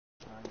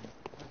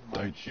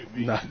Don't shoot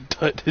me. Not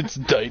it's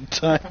date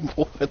time.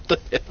 What the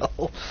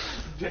hell?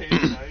 Day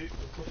and night,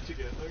 put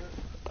together.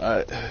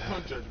 Don't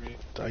judge me.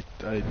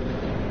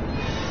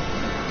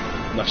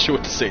 I'm not sure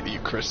what to say to you,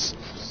 Chris.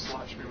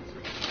 Slash me with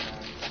your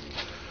hand.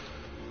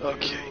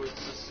 Okay. Ew,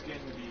 it's the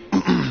skin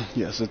beast.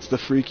 Yes, it's the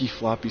freaky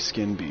floppy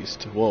skin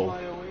beast. Whoa.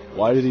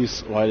 Why did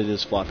his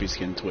floppy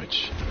skin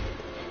twitch?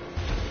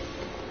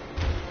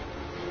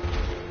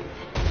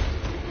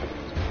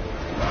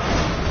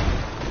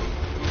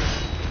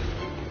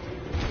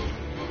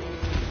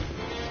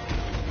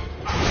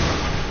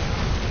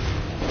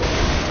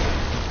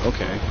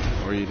 Okay,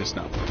 or you just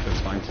not work, that's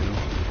fine too.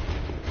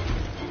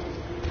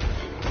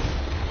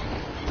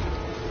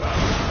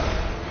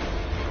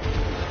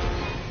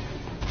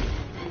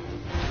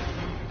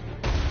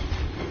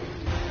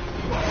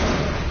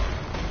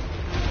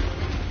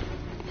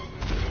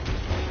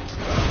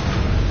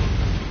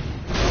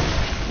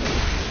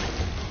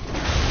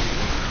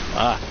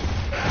 Ah,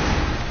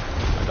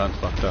 I done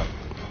fucked up.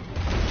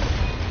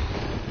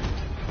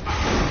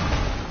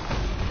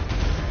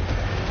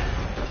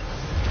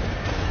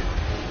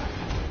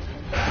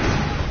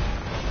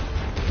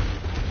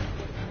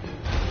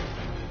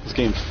 This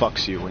game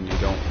fucks you when you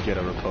don't get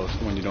a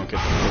riposte, when you don't get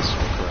the pistol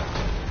correct.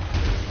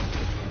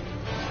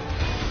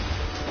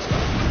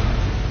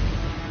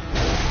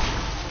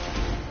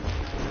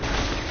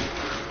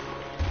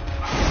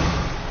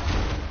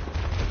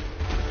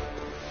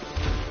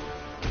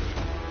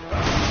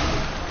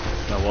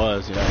 That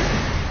was, yeah.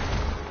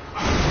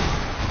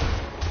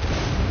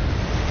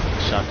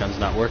 Shotgun's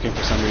not working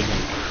for some reason.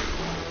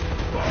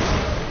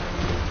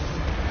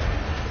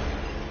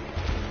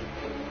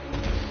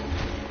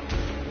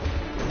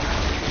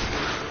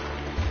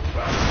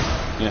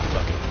 Yeah,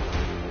 fuck it.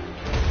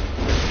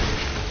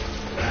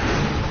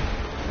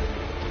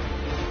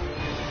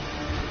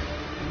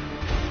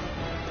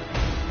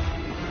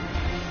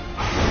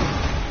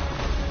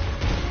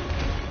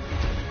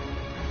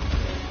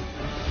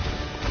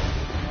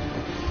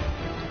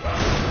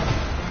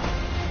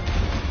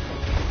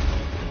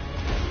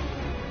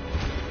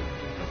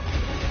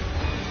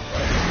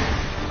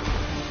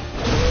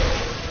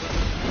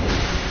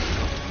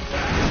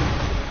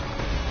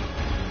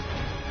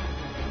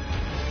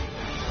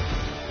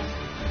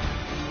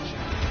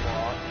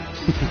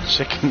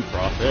 Chicken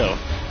broth, ew.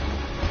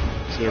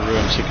 It's gonna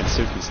ruin chicken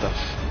soup and stuff.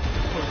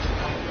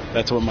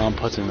 That's what mom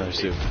puts in their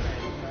soup.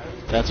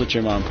 That's what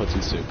your mom puts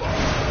in soup.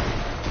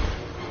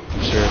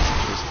 I'm sure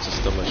it's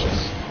just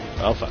delicious.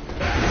 Oh fuck.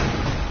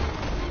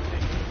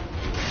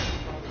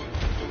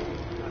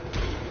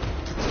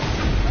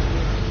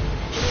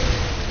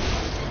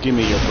 Give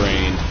me your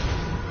brain.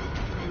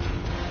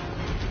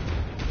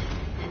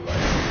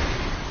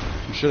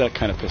 I'm sure that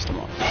kind of pissed him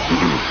off.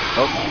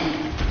 Oh,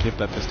 yep,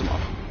 that pissed him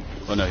off.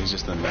 Oh no, he's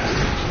just in the next stage.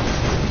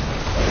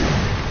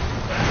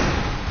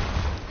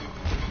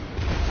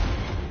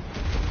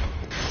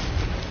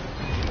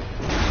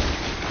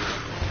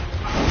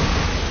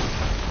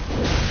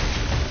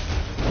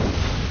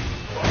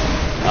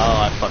 Oh,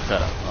 I fucked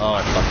that up. Oh,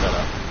 I fucked that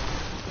up.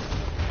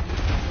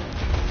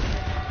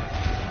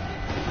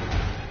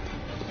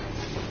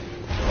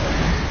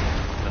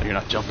 No, you're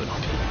not jumping on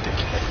me,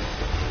 dickhead.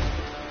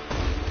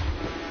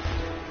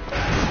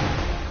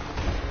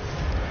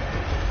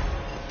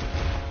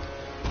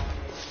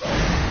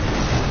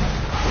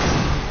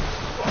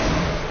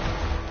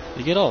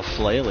 You get all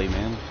flaily,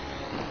 man.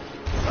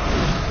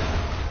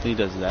 He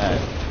does that.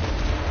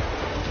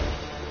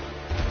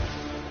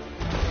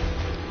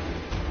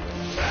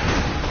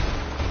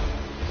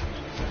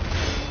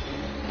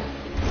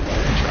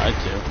 Tried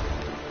to.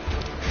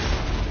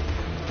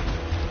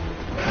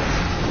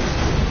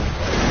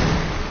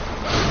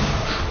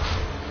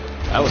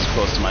 That was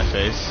close to my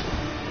face.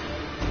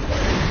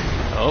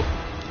 Oh,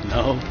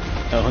 no.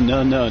 Oh,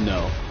 no, no,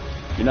 no.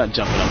 You're not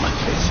jumping on my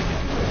face again.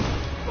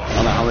 I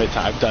don't know how many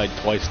times I've died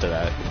twice to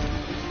that.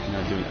 You're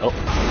not doing. Oh,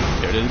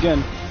 there it is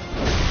again.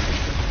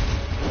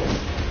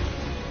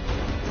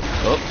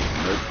 Oh,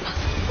 nope.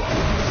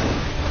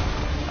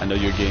 I know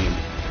your game.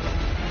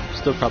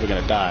 Still probably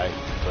gonna die,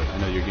 but I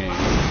know your game.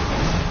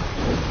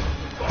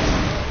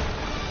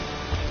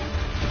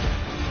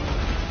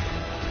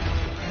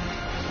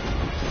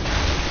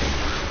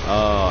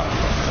 Oh.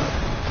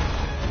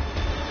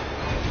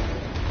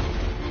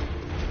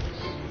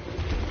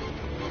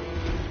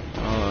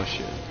 Oh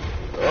shit.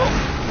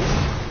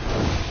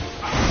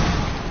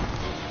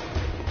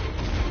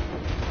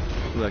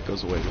 That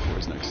goes away before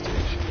his next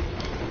stage.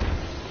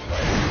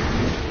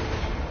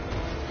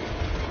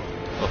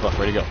 Oh fuck,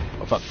 where'd he go?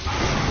 Oh fuck.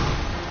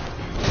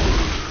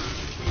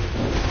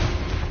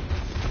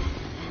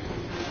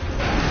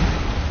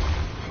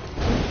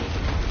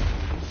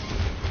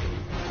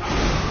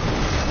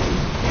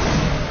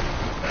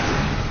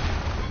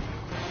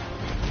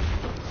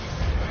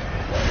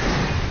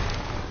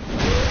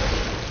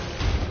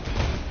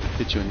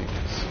 Hit you in the ass.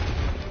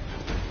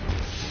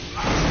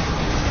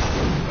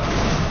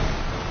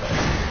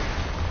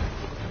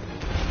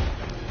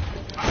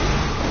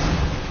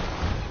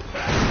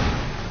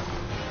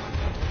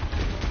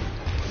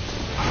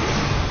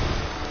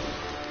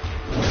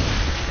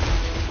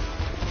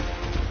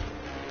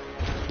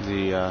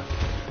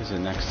 is it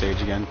next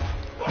stage again?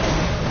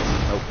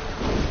 Nope.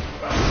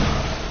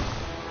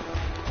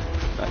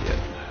 Not yet.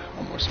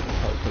 One more so we'll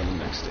probably put him in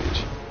the next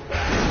stage.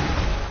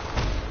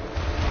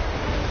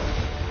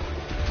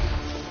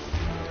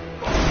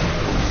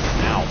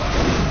 Ow.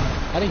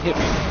 How'd he hit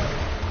me?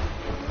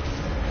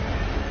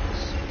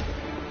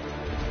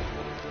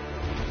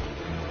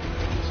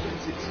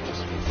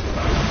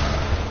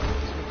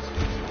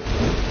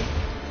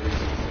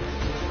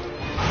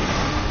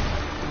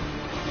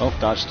 Oh,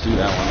 dodged through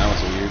that one. That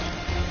was weird.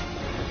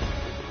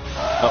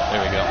 Oh, there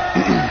we go.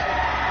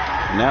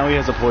 Now he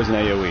has a poison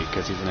AoE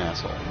because he's an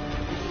asshole.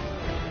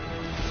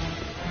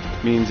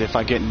 Means if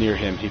I get near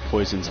him, he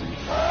poisons me.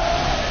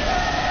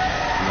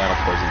 And that'll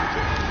poison me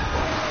too.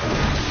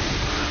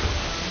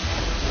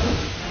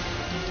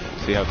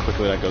 See how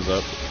quickly that goes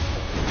up?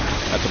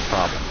 That's a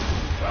problem.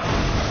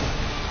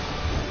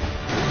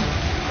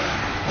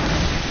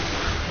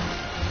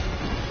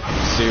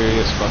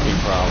 Serious fucking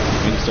problem.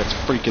 I mean, he starts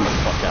freaking the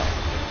fuck out.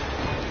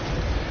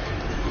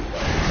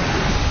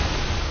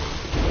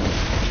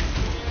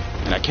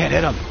 And I can't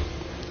hit him.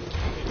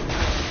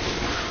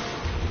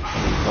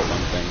 Hold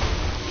on thing.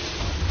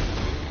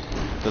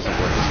 Doesn't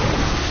work as well.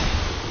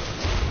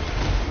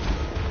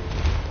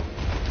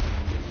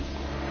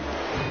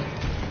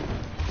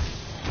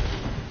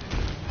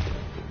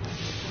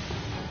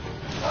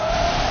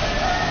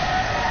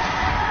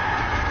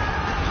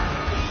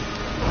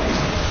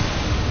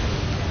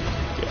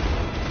 Yeah.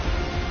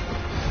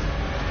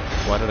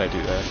 Why did I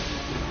do that?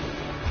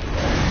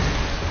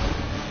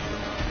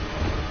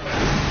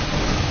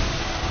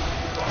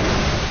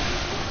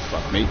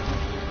 Fuck me.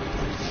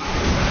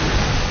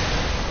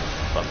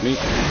 Fuck me.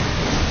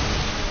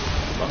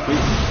 Fuck me.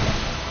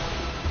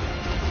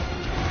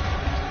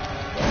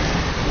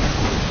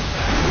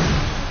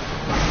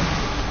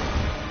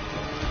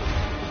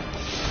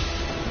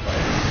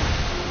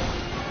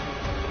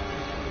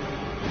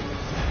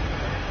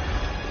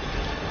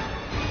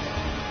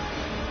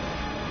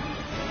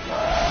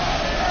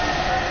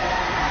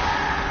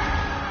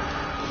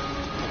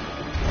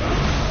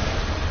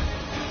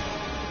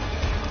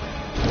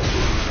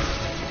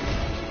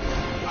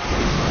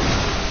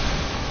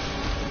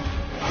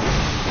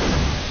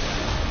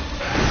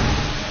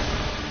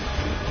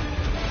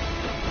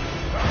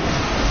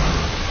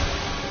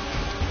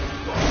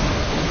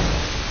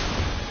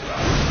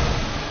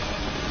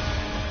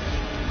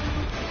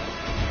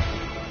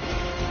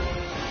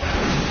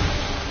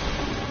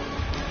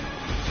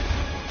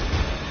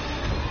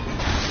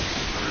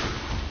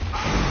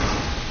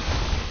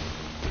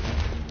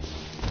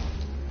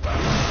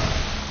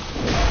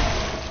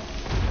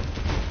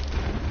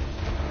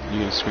 You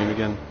gonna scream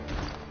again?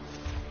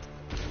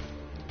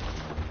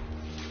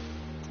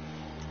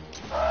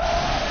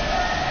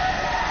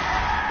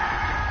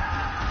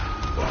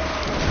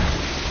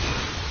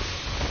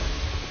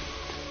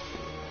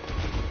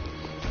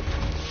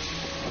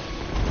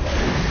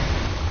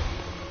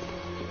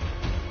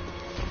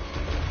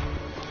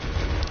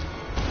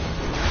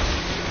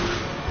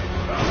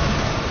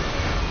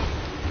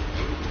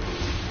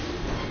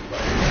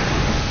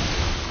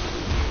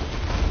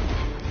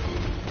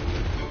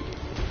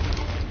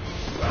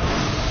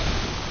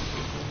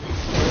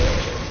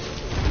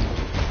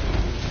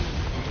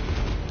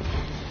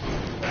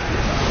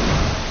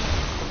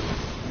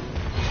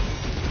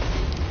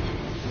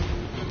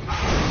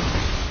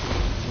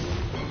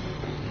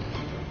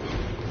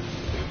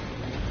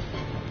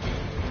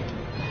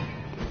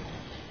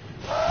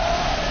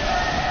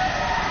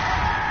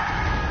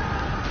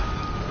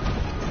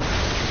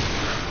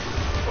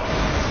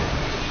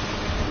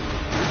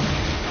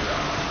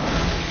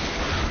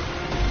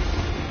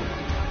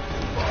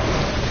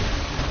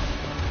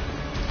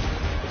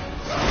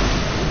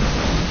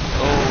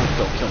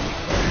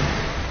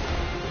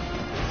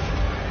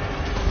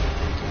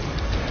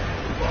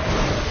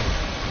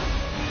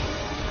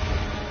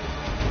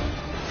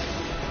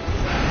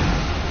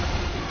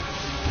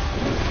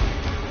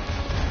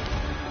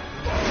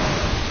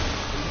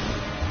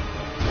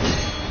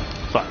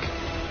 Fuck.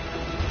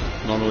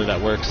 Normally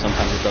that works,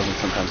 sometimes it doesn't,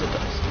 sometimes it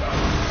does.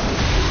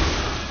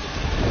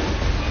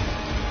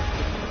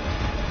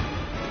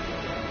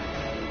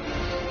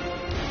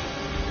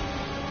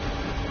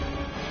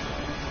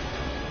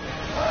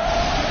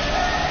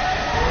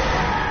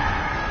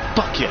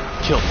 Fuck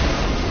yeah, killed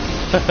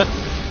him.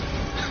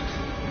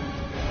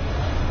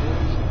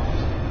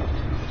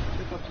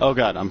 Oh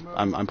god,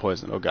 I'm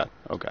poisoned. Oh god,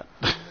 oh god.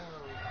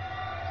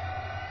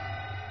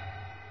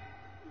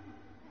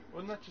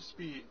 Wouldn't that just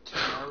be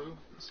Tumaru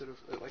instead of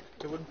like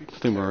it wouldn't be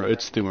Thumaru,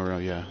 it's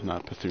Thumaru, yeah,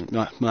 not Pathumaru.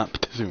 Not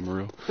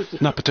Pathumaru.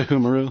 Not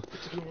Patuhumaru.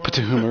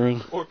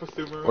 Patuhumaru. Or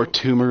Pathumaru. Or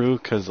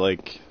Tumaru, cause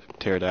like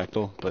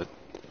pterodactyl, but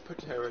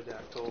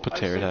Pterodactyl.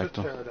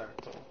 Pterodactyl.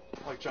 Pterodactyl.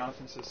 Like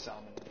Jonathan says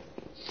salmon.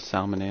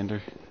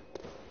 Salamander.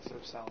 Instead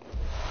of salmon.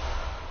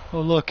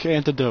 Oh look,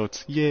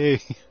 antidotes.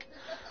 Yay.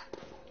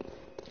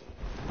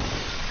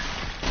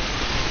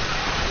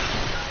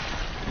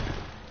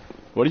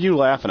 What are you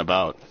laughing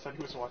about? I thought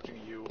he was watching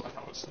you, and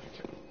I was like...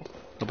 I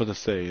was about to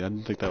say, I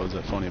didn't think that was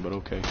that funny, but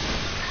okay.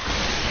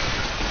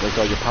 Break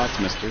all your pots,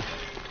 mister.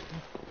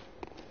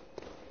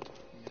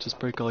 Just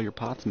break all your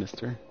pots,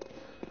 mister.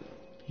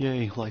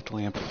 Yay, light the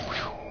lamp.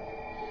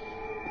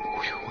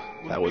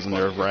 That was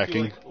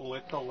nerve-wracking. Like,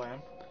 lit the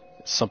lamp.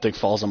 Something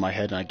falls on my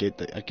head and I get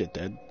dead.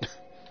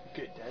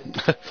 Get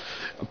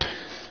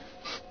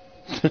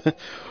dead?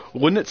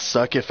 Wouldn't it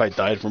suck if I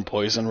died from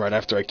poison right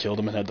after I killed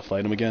him and had to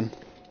fight him again?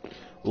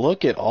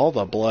 Look at all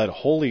the blood.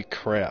 Holy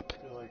crap.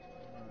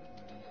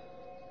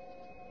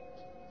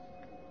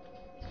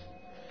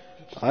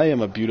 I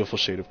am a beautiful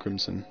shade of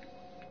crimson.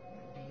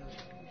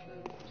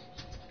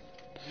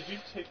 Did you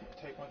take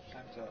much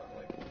time to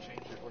like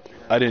change it? What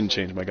I didn't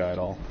change my guy at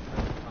all.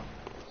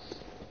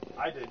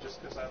 I did,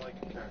 just because I like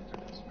character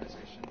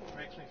customization. It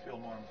makes me feel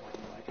more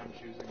important. Like I'm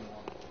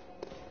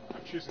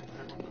choosing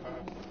my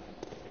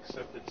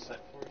accepted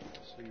set for you,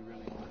 so you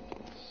really want.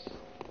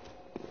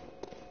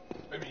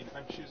 I mean,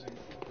 I'm choosing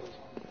who goes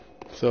on it.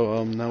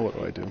 So now what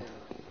do I do?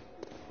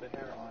 The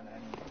hair on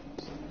any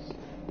sets.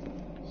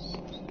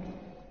 What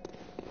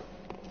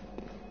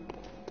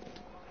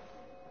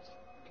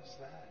is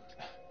that?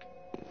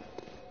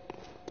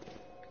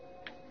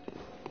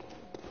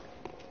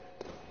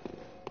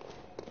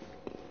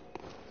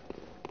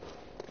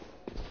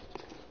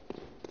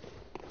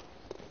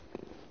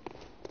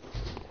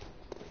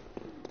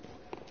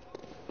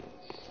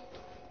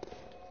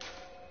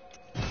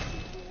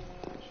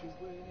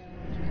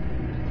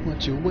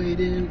 What you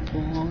waiting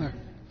for?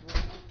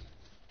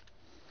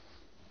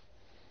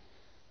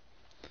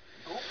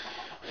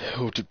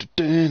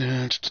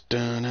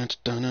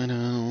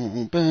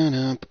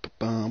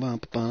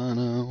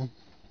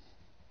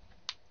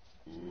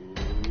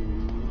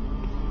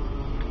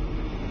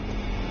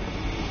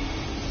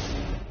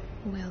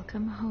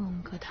 Welcome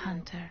home, good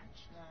hunter.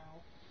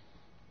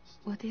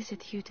 What is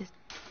it you did?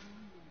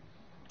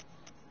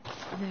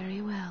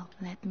 Very well,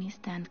 let me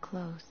stand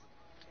close.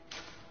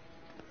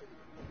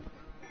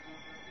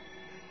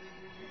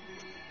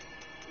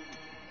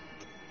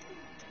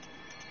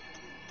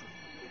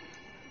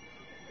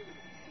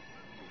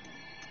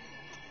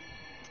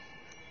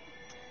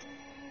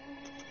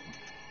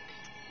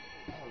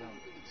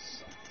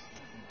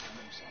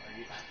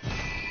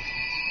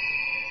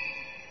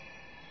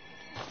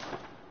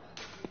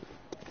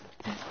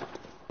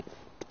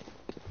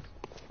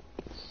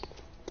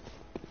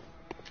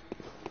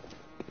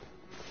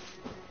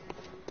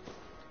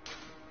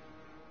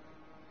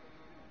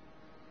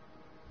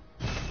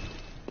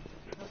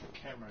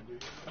 Camera,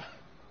 dude.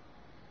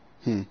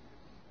 Your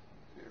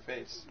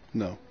face.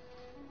 No.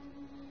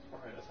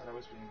 Alright, I thought I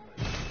was being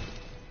like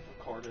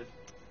recorded.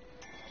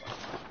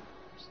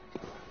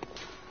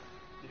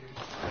 Dude,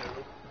 no,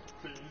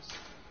 please.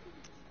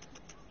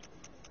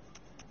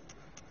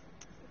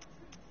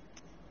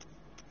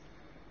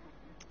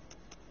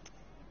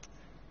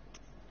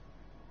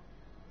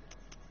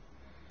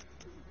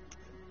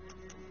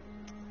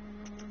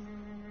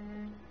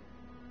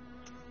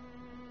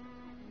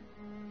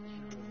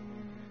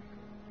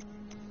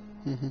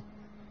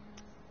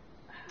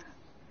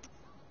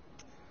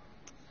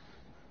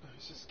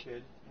 There's this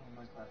kid in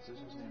my classes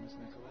whose name is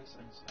Nicholas,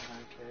 and it's Nikolus.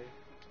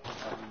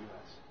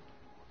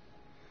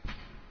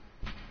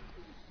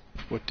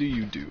 What do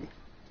you do?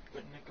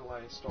 But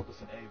Nikolai stole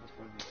us an A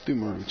before the...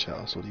 Thumaru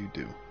Chalice, what do you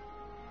do?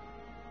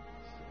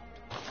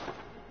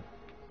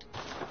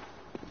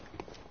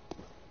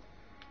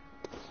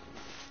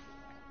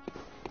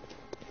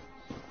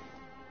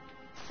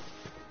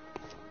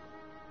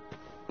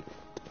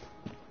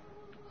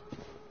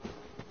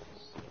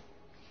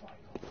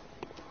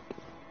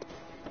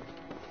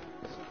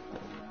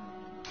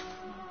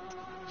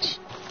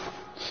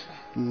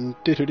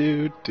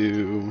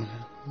 Do-do-do-do.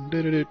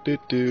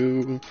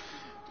 Do-do-do-do-do.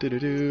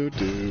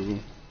 Do-do-do-do.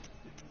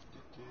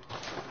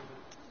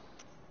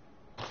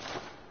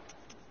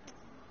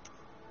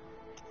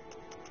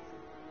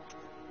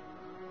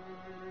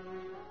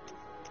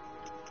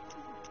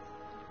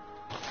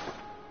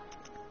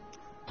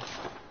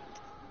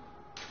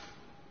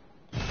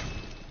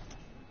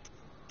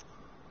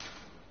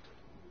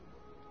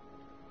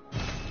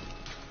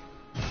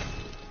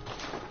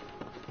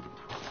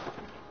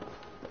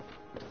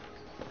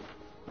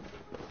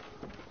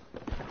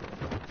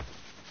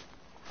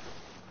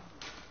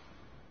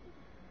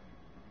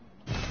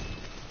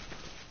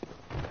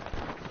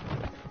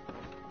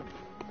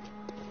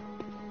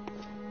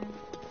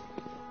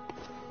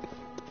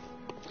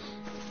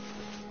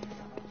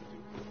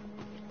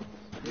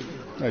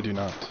 I do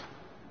not.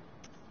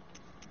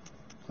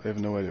 I have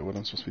no idea what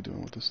I'm supposed to be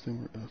doing with this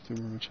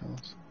Thumaru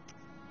Chalice.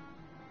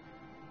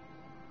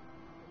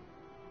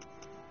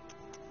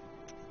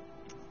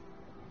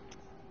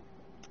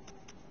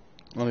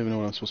 I don't even know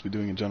what I'm supposed to be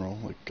doing in general.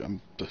 Like, I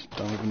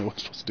don't even know what I'm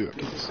supposed to do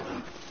after this.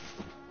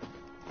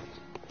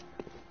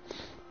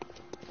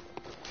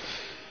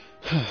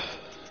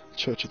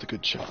 Church of the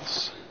Good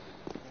Chalice.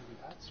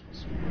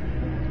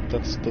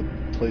 That's the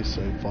place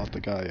I fought the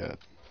guy at.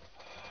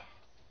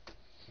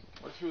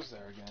 What if he was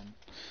there again?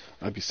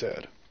 I'd be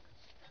sad.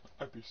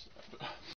 I'd be sad.